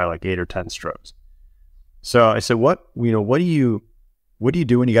won by like 8 or 10 strokes. So I said, what do you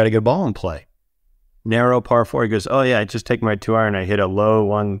do when you got to get a ball in play? Narrow par 4. He goes, oh yeah, I just take my 2-iron. I hit a low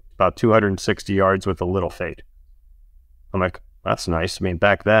one, about 260 yards with a little fade. I'm like, that's nice. I mean,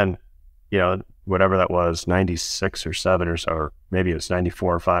 back then, whatever that was, 96 or 7 or so, or maybe it was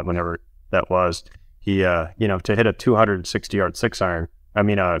 94 or 5, whenever that was, he, to hit a 260-yard 6-iron, a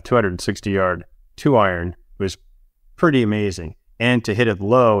 260-yard 2-iron was pretty amazing. and to hit it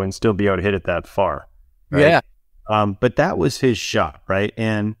low and still be able to hit it that far. Right? Yeah. But that was his shot, right?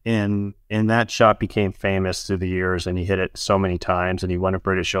 And that shot became famous through the years, and he hit it so many times, and he won a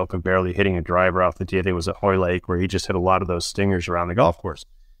British Open barely hitting a driver off the tee. I think it was at Hoylake, where he just hit a lot of those stingers around the golf course.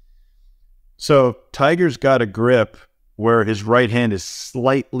 So Tiger's got a grip where his right hand is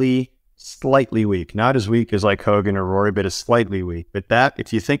slightly weak. Not as weak as like Hogan or Rory, but is slightly weak. But that,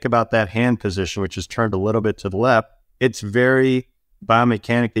 if you think about that hand position, which is turned a little bit to the left, it's very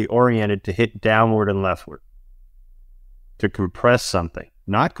biomechanically oriented to hit downward and leftward, to compress something.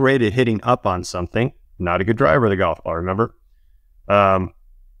 Not great at hitting up on something. Not a good driver of the golf ball, remember?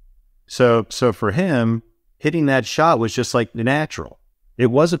 So for him, hitting that shot was just like natural. It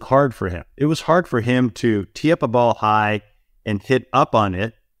wasn't hard for him. It was hard for him to tee up a ball high and hit up on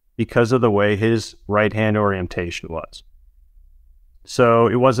it because of the way his right hand orientation was. So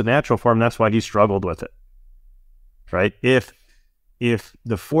it wasn't natural for him. That's why he struggled with it, right? If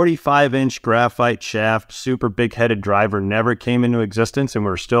the 45-inch graphite shaft, super big-headed driver never came into existence and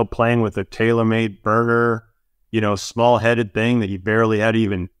we're still playing with a tailor-made burner, small-headed thing that you barely had to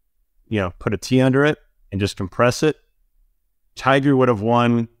even, put a tee under it and just compress it, Tiger would have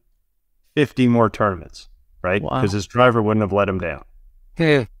won 50 more tournaments, right? Because his driver wouldn't have let him down,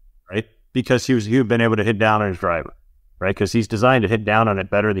 right? Because he would have been able to hit down on his driver, right? Because he's designed to hit down on it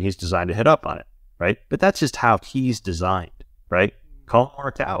better than he's designed to hit up on it, right? But that's just how he's designed, right? Colin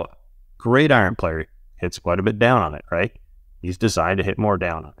Morikawa, great iron player, hits quite a bit down on it, right? He's designed to hit more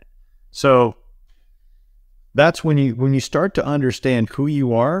down on it. So that's when you start to understand who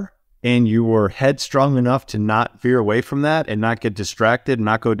you are, and you are headstrong enough to not veer away from that and not get distracted and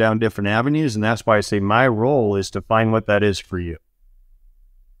not go down different avenues. And that's why I say my role is to find what that is for you.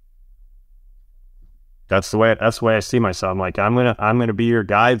 That's the way I see myself. I'm like, I'm gonna be your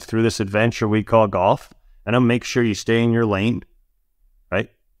guide through this adventure we call golf, and I'll make sure you stay in your lane, right?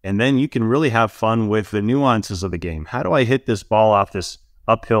 And then you can really have fun with the nuances of the game. How do I hit this ball off this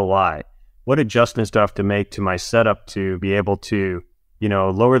uphill lie? What adjustments do I have to make to my setup to be able to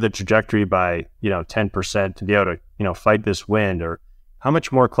lower the trajectory by, 10% to be able to, fight this wind? Or how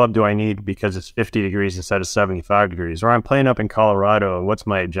much more club do I need because it's 50 degrees instead of 75 degrees? Or I'm playing up in Colorado, and what's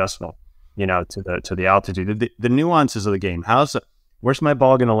my adjustment, to the altitude? The nuances of the game. Where's my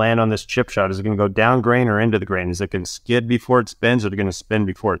ball going to land on this chip shot? Is it going to go down grain or into the grain? Is it going to skid before it spins, or is it going to spin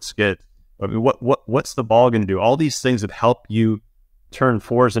before it skids? I mean, what's the ball going to do? All these things that help you turn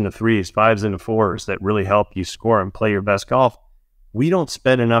 4s into 3s, 5s into 4s, that really help you score and play your best golf. We don't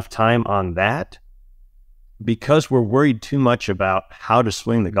spend enough time on that because we're worried too much about how to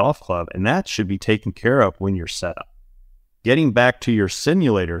swing the golf club, and that should be taken care of when you're set up. Getting back to your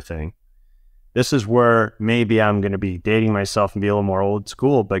simulator thing, this is where maybe I'm going to be dating myself and be a little more old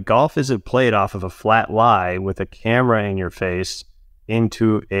school, but golf isn't played off of a flat lie with a camera in your face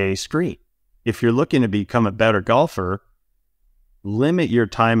into a screen. If you're looking to become a better golfer, limit your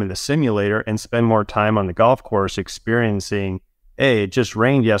time in the simulator and spend more time on the golf course experiencing, hey, it just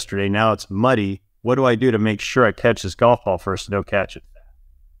rained yesterday, now it's muddy. What do I do to make sure I catch this golf ball first and don't catch it,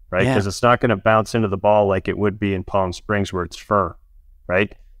 right? Because it's not going to bounce into the ball like it would be in Palm Springs where it's firm,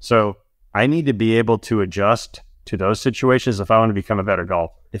 right? So I need to be able to adjust to those situations if I want to become a better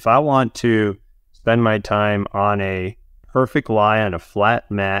golfer. If I want to spend my time on a perfect lie on a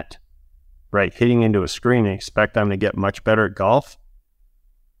flat mat, right, hitting into a screen and expect I'm going to get much better at golf,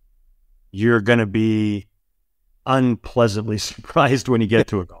 you're going to be unpleasantly surprised when you get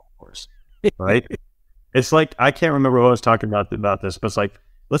to a golf course, right? It's like, I can't remember what I was talking about this, but it's like,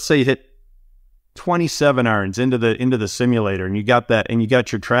 let's say you hit 27 irons into the simulator, and you got that, and you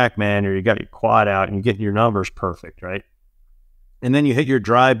got your TrackMan or you got your quad out, and you get your numbers perfect, right? And then you hit your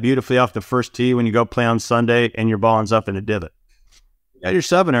drive beautifully off the first tee when you go play on Sunday, and your ball ends up in a divot. You got your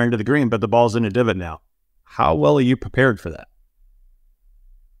 7-iron to the green, but the ball's in a divot now. How well are you prepared for that?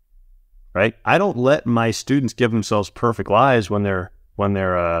 Right? I don't let my students give themselves perfect lies when they're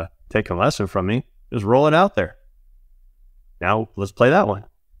taking a lesson from me. Just roll it out there. Now let's play that one.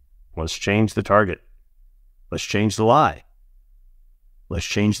 Let's change the target. Let's change the lie. Let's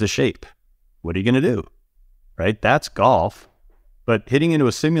change the shape. What are you going to do? Right? That's golf. But hitting into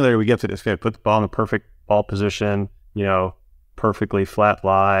a simulator, we get to this guy, put the ball in the perfect ball position, perfectly flat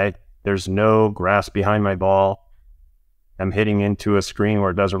lie. There's no grass behind my ball. I'm hitting into a screen where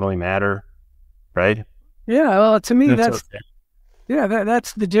it doesn't really matter, right? Yeah, well, to me, that's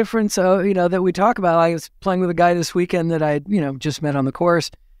the difference, that we talk about. I was playing with a guy this weekend that I, just met on the course,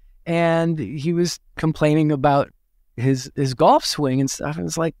 and he was complaining about his golf swing and stuff. And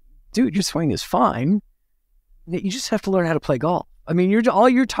it's like, dude, your swing is fine. You just have to learn how to play golf. I mean, all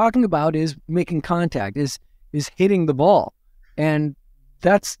you're talking about is making contact, is hitting the ball. And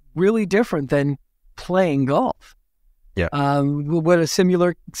that's really different than playing golf. Yeah. What a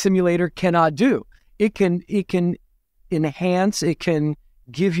simulator cannot do. It can enhance, it can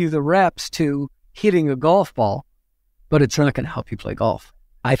give you the reps to hitting a golf ball, but it's not going to help you play golf,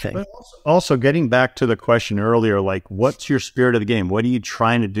 I think. But also getting back to the question earlier, like, what's your spirit of the game? What are you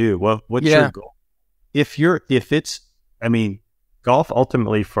trying to do? What's your goal? Golf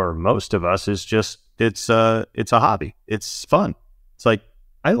ultimately for most of us is just, it's a hobby. It's fun. It's like,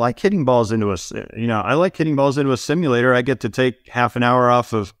 I like hitting balls into a simulator. I get to take half an hour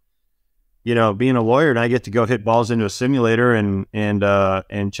off of, being a lawyer, and I get to go hit balls into a simulator and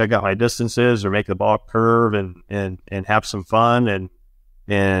check out my distances or make the ball curve and have some fun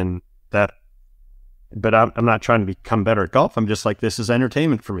and that. But I'm not trying to become better at golf. I'm just like, this is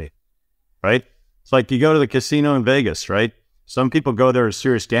entertainment for me, right? It's like you go to the casino in Vegas, right? Some people go there as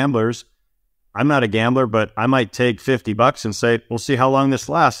serious gamblers. I'm not a gambler, but I might take $50 and say, we'll see how long this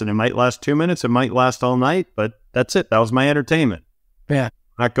lasts. And it might last 2 minutes. It might last all night, but that's it. That was my entertainment. Yeah.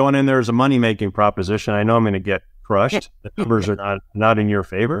 I'm not going in there as a money-making proposition. I know I'm going to get crushed. The numbers are not in your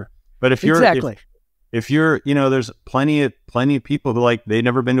favor. But if you're, if you're, there's plenty of people who they've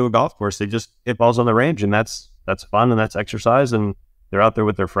never been to a golf course. They just hit balls on the range, and that's fun and that's exercise. And they're out there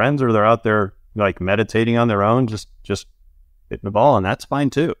with their friends, or they're out there meditating on their own, just hitting the ball, and that's fine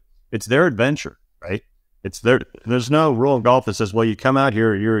too. It's their adventure, right? There's no rule in golf that says, well, you come out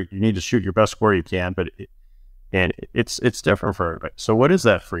here, you need to shoot your best score you can, but it's different for everybody. So what is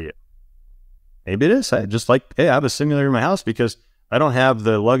that for you? Maybe it is just like, hey, I have a simulator in my house because I don't have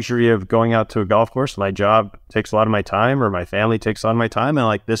the luxury of going out to a golf course. My job takes a lot of my time, or my family takes a lot of my time,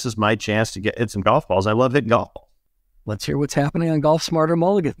 and this is my chance to hit some golf balls. I love hitting golf balls. Let's hear what's happening on Golf Smarter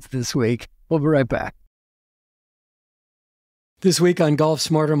Mulligans this week. We'll be right back. This week on Golf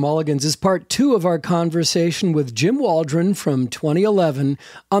Smarter Mulligans is part 2 of our conversation with Jim Waldron from 2011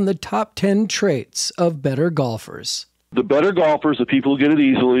 on the top 10 traits of better golfers. The better golfers, the people who get it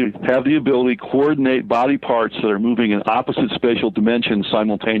easily, have the ability to coordinate body parts that are moving in opposite spatial dimensions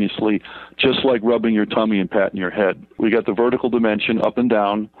simultaneously, just like rubbing your tummy and patting your head. We got the vertical dimension, up and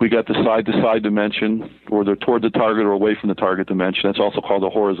down. We got the side-to-side dimension, or the toward the target or away from the target dimension. That's also called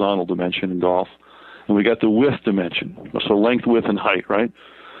the horizontal dimension in golf. And we got the width dimension, so length, width, and height, right?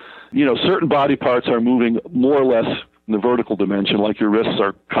 Certain body parts are moving more or less in the vertical dimension, like your wrists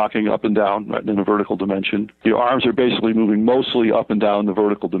are cocking up and down, right, in the vertical dimension. Your arms are basically moving mostly up and down in the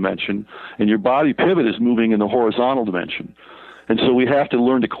vertical dimension, and your body pivot is moving in the horizontal dimension. And so we have to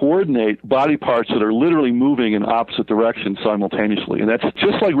learn to coordinate body parts that are literally moving in opposite directions simultaneously. And that's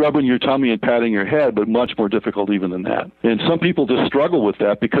just like rubbing your tummy and patting your head, but much more difficult even than that. And some people just struggle with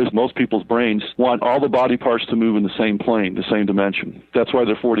that because most people's brains want all the body parts to move in the same plane, the same dimension. That's why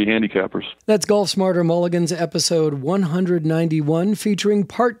they're 40 handicappers. That's Golf Smarter Mulligans episode 191, featuring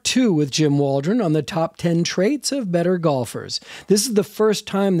part 2 with Jim Waldron on the top 10 traits of better golfers. This is the first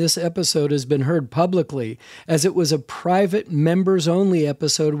time this episode has been heard publicly, as it was a private members-only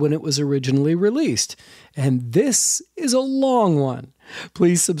episode when it was originally released. And this is a long one.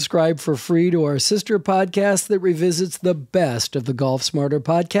 Please subscribe for free to our sister podcast that revisits the best of the Golf Smarter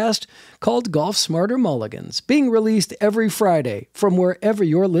podcast, called Golf Smarter Mulligans, being released every Friday from wherever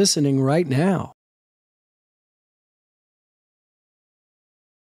you're listening right now.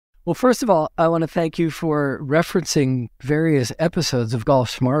 Well, first of all, I want to thank you for referencing various episodes of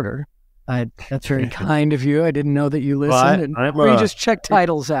Golf Smarter. That's very kind of you. I didn't know that you listened, or you just check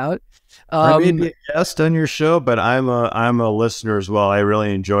titles out. I may be a guest on your show, but I'm a listener as well. I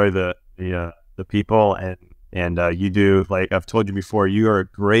really enjoy the people, and you do, like I've told you before, you are a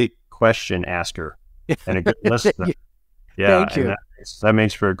great question asker and a good listener. Yeah, thank you. That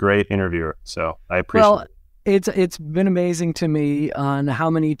makes for a great interviewer. So I appreciate it. It's been amazing to me on how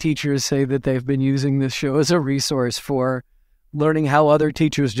many teachers say that they've been using this show as a resource for learning how other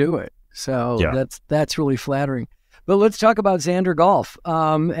teachers do it. So that's really flattering. But let's talk about Xander Golf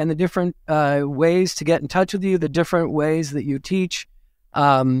and the different ways to get in touch with you, the different ways that you teach,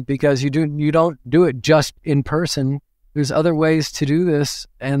 because you don't do it just in person. There's other ways to do this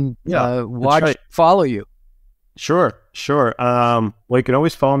and follow you. Sure. Well, you can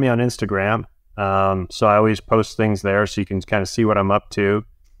always follow me on Instagram. So I always post things there, so you can kind of see what I'm up to.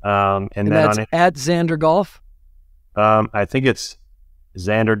 And then that's at Xander Golf. I think it's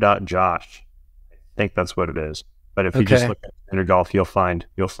Xander.Josh. I think that's what it is. But if you just look at Xander Golf, you'll find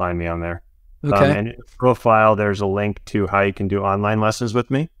me on there. Okay. And in the profile, there's a link to how you can do online lessons with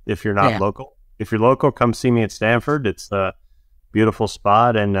me if you're not local. If you're local, come see me at Stanford. It's a beautiful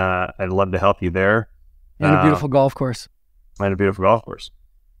spot, and I'd love to help you there. And a beautiful golf course.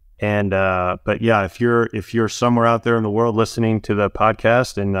 But yeah, if you're somewhere out there in the world listening to the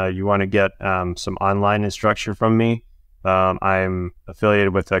podcast and you want to get some online instruction from me, I'm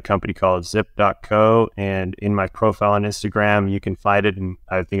affiliated with a company called Zip.co, and in my profile on Instagram, you can find it. And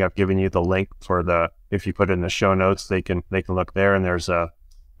I think I've given you the link for if you put it in the show notes, they can look there, and there's a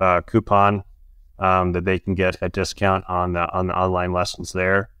coupon that they can get a discount on the online lessons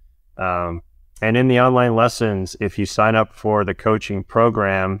there. And in the online lessons, if you sign up for the coaching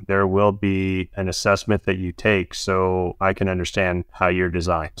program, there will be an assessment that you take so I can understand how you're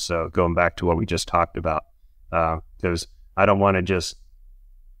designed. So going back to what we just talked about, because I don't want to just,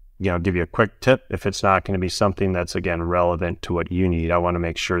 give you a quick tip if it's not going to be something that's, again, relevant to what you need. I want to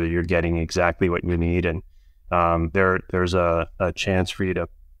make sure that you're getting exactly what you need. And there's a chance for you to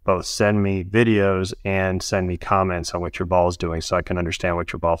both send me videos and send me comments on what your ball is doing so I can understand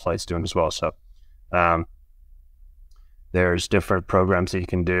what your ball flight's doing as well. So there's different programs that you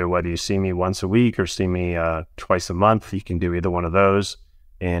can do, whether you see me once a week or see me twice a month. You can do either one of those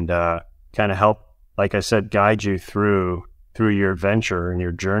and kind of help, like I said, guide you through your adventure and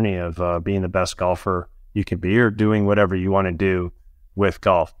your journey of being the best golfer you can be, or doing whatever you want to do with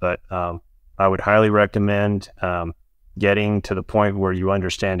golf. But I would highly recommend getting to the point where you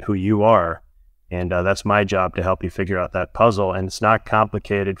understand who you are. And that's my job, to help you figure out that puzzle. And it's not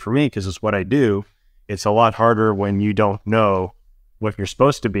complicated for me because it's what I do. It's a lot harder when you don't know what you're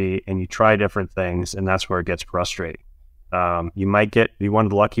supposed to be and you try different things, and that's where it gets frustrating. You might be one of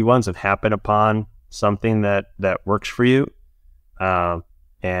the lucky ones that happen upon something that works for you.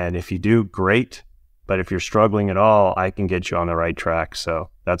 And if you do, great. But if you're struggling at all, I can get you on the right track. So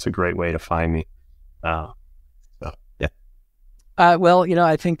that's a great way to find me. Well,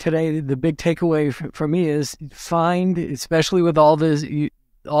 I think today the big takeaway for me is find, especially with all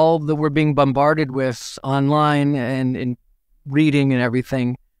that we're being bombarded with online and reading and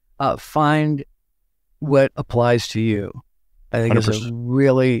everything, find what applies to you. I think 100%. It's a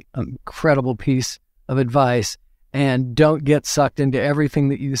really incredible piece of advice. And don't get sucked into everything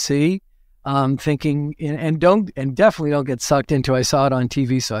that you see, thinking, and definitely don't get sucked into, I saw it on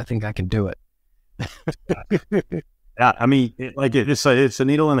TV, so I think I can do it. Yeah, I mean, it's a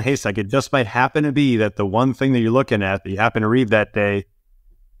needle in a haystack. It just might happen to be that the one thing that you're looking at that you happen to read that day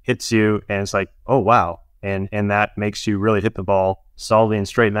hits you, and it's like, oh wow, and that makes you really hit the ball solidly and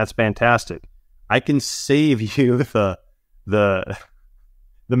straight, and that's fantastic. I can save you the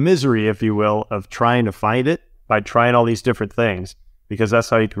misery, if you will, of trying to find it by trying all these different things, because that's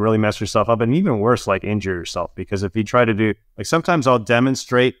how you can really mess yourself up, and even worse, like injure yourself. Because if you try to do, like, sometimes I'll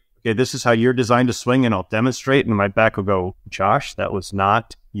demonstrate, okay, this is how you're designed to swing, and I'll demonstrate, and my back will go, Josh, that was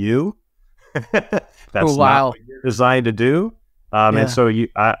not you. That's not what you're designed to do. And so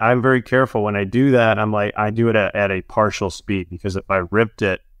I'm very careful when I do that. I'm like, I do it at a partial speed, because if I ripped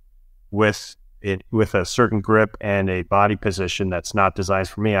it with a certain grip and a body position that's not designed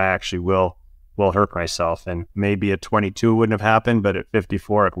for me, I actually will hurt myself. And maybe at 22 it wouldn't have happened, but at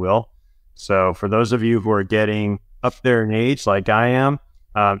 54 it will. So for those of you who are getting up there in age like I am,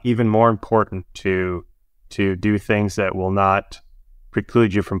 even more important to do things that will not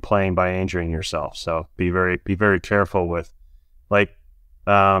preclude you from playing by injuring yourself. So be very careful with, like,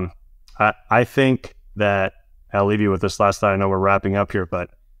 I think that I'll leave you with this last thought. I know we're wrapping up here,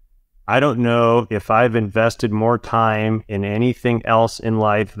 but I don't know if I've invested more time in anything else in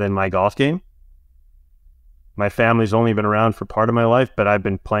life than my golf game. My family's only been around for part of my life, but I've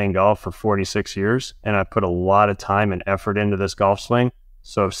been playing golf for 46 years, and I put a lot of time and effort into this golf swing.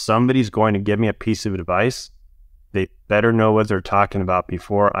 So if somebody's going to give me a piece of advice, they better know what they're talking about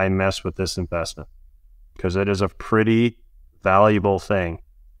before I mess with this investment, because it is a pretty valuable thing.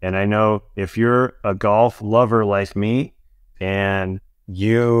 And I know if you're a golf lover like me and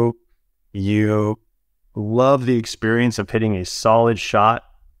you love the experience of hitting a solid shot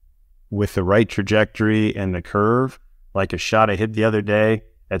with the right trajectory and the curve, like a shot I hit the other day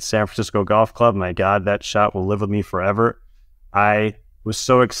at San Francisco Golf Club, my God, that shot will live with me forever. I was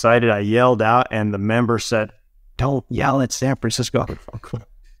so excited, I yelled out, and the member said, "Don't yell at San Francisco."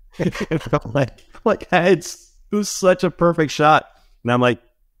 It was such a perfect shot. And I'm like,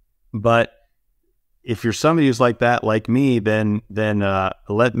 but if you're somebody who's like that, like me, then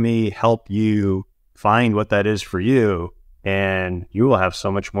let me help you find what that is for you, and you will have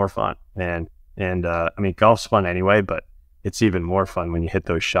so much more fun. And I mean, golf's fun anyway, but it's even more fun when you hit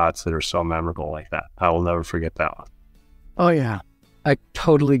those shots that are so memorable like that. I will never forget that one. Oh yeah, I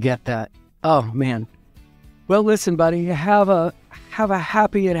totally get that. Oh man. Well, listen, buddy, have a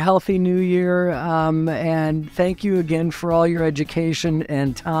happy and healthy new year, and thank you again for all your education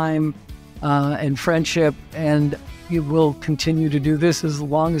and time and friendship. And we'll continue to do this as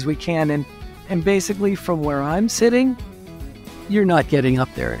long as we can. And basically, from where I'm sitting, you're not getting up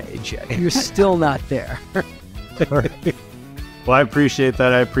there in age yet. You're still not there. Well, I appreciate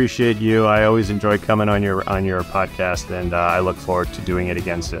that. I appreciate you. I always enjoy coming on your podcast, and I look forward to doing it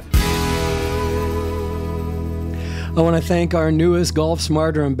again soon. I want to thank our newest Golf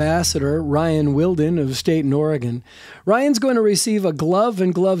Smarter ambassador, Ryan Wilden of Stayton, Oregon. Ryan's going to receive a glove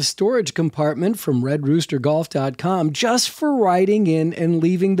and glove storage compartment from redroostergolf.com just for writing in and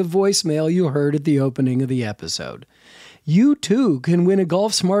leaving the voicemail you heard at the opening of the episode. You too can win a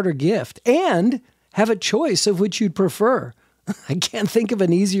Golf Smarter gift and have a choice of which you'd prefer. I can't think of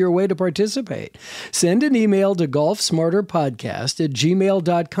an easier way to participate. Send an email to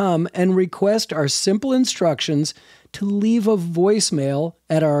golfsmarterpodcast@gmail.com and request our simple instructions to leave a voicemail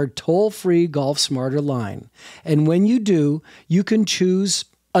at our toll-free Golf Smarter line. And when you do, you can choose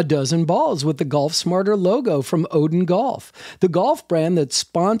a dozen balls with the Golf Smarter logo from Odin Golf, the golf brand that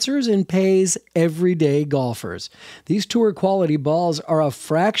sponsors and pays everyday golfers. These tour quality balls are a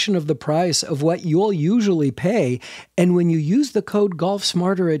fraction of the price of what you'll usually pay, and when you use the code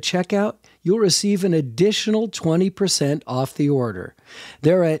GolfSmarter at checkout, you'll receive an additional 20% off the order.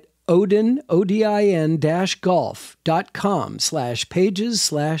 They're at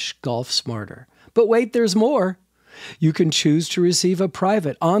odin-golf.com/pages/golfsmarter. But wait, there's more. You can choose to receive a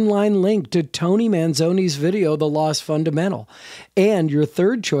private online link to Tony Manzoni's video, The Lost Fundamental. And your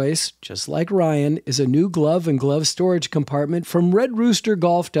third choice, just like Ryan, is a new glove and glove storage compartment from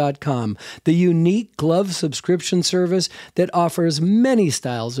redroostergolf.com, the unique glove subscription service that offers many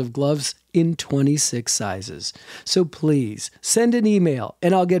styles of gloves in 26 sizes. So please send an email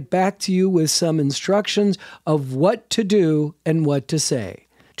and I'll get back to you with some instructions of what to do and what to say.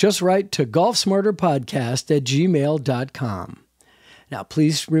 Just write to golfsmarterpodcast@gmail.com. Now,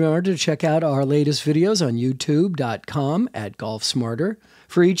 please remember to check out our latest videos on youtube.com/golfsmarter.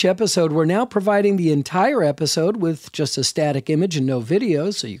 For each episode, we're now providing the entire episode with just a static image and no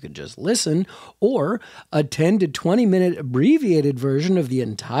video, so you can just listen, or a 10 to 20 minute abbreviated version of the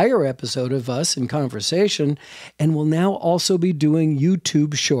entire episode of us in conversation, and we'll now also be doing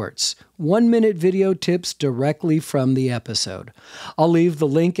YouTube Shorts, 1-minute video tips directly from the episode. I'll leave the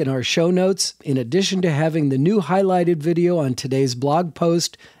link in our show notes, in addition to having the new highlighted video on today's blog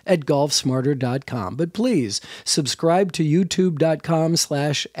post at golfsmarter.com. But please subscribe to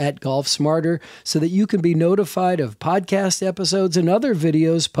youtube.com/@golfsmarter so that you can be notified of podcast episodes and other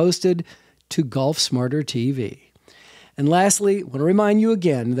videos posted to Golf Smarter TV. And lastly, I want to remind you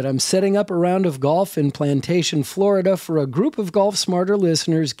again that I'm setting up a round of golf in Plantation, Florida for a group of Golf Smarter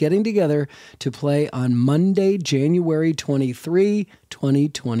listeners getting together to play on Monday, January 23,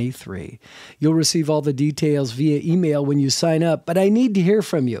 2023. You'll receive all the details via email when you sign up, but I need to hear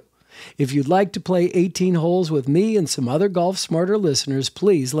from you. If you'd like to play 18 holes with me and some other Golf Smarter listeners,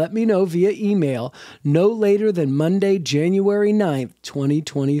 please let me know via email no later than Monday, January 9th,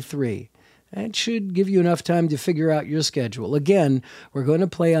 2023. That should give you enough time to figure out your schedule. Again, we're going to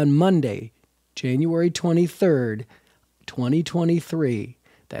play on Monday, January 23rd, 2023.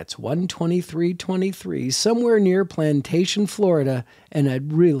 That's 12323, somewhere near Plantation, Florida, and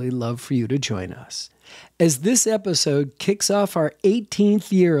I'd really love for you to join us. As this episode kicks off our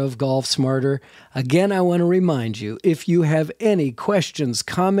 18th year of Golf Smarter, again, I want to remind you, if you have any questions,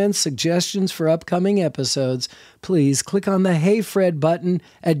 comments, suggestions for upcoming episodes, please click on the Hey Fred button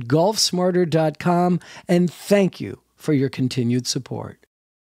at golfsmarter.com, and thank you for your continued support.